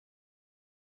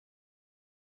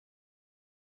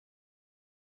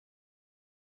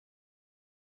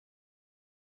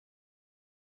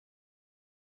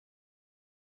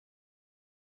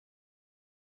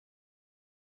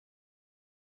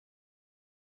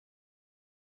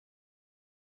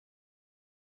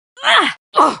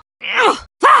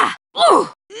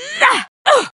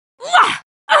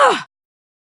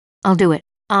I'll do it.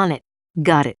 On it.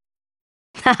 Got it.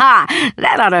 Ha-ha!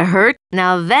 That ought to hurt.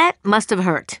 Now that must have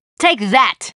hurt. Take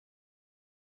that!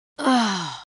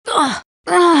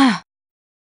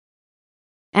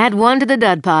 Add 1 to the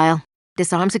dud pile.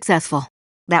 Disarm successful.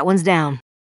 That one's down.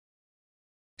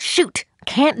 Shoot!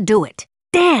 Can't do it.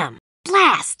 Damn!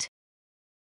 Blast!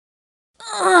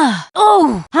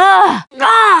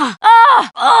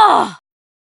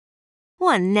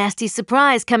 One nasty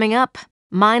surprise coming up.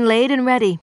 Mine laid and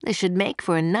ready. This should make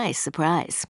for a nice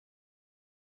surprise.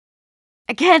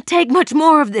 I can't take much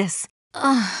more of this.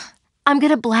 I'm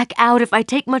gonna black out if I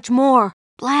take much more.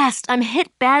 Blast, I'm hit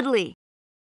badly.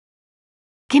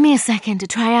 Give me a second to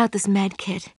try out this med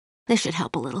kit. This should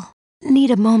help a little.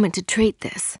 Need a moment to treat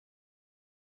this.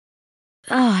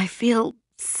 I feel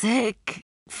sick.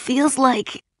 Feels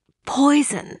like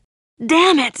poison.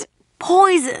 Damn it,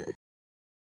 poison.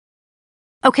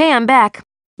 Okay, I'm back.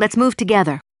 Let's move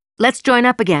together. Let's join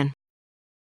up again.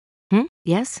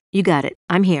 Yes, you got it.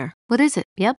 I'm here. What is it?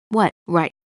 Yep, what?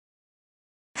 Right.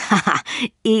 Haha,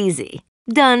 easy.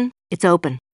 Done. It's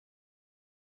open.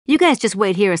 You guys just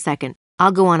wait here a second.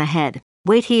 I'll go on ahead.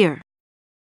 Wait here.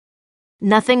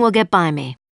 Nothing will get by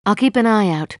me. I'll keep an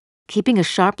eye out, keeping a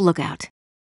sharp lookout.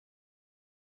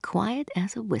 Quiet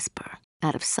as a whisper.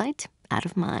 Out of sight, out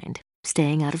of mind.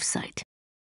 Staying out of sight.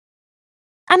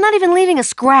 I'm not even leaving a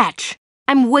scratch.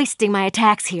 I'm wasting my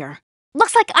attacks here.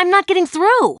 Looks like I'm not getting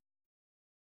through.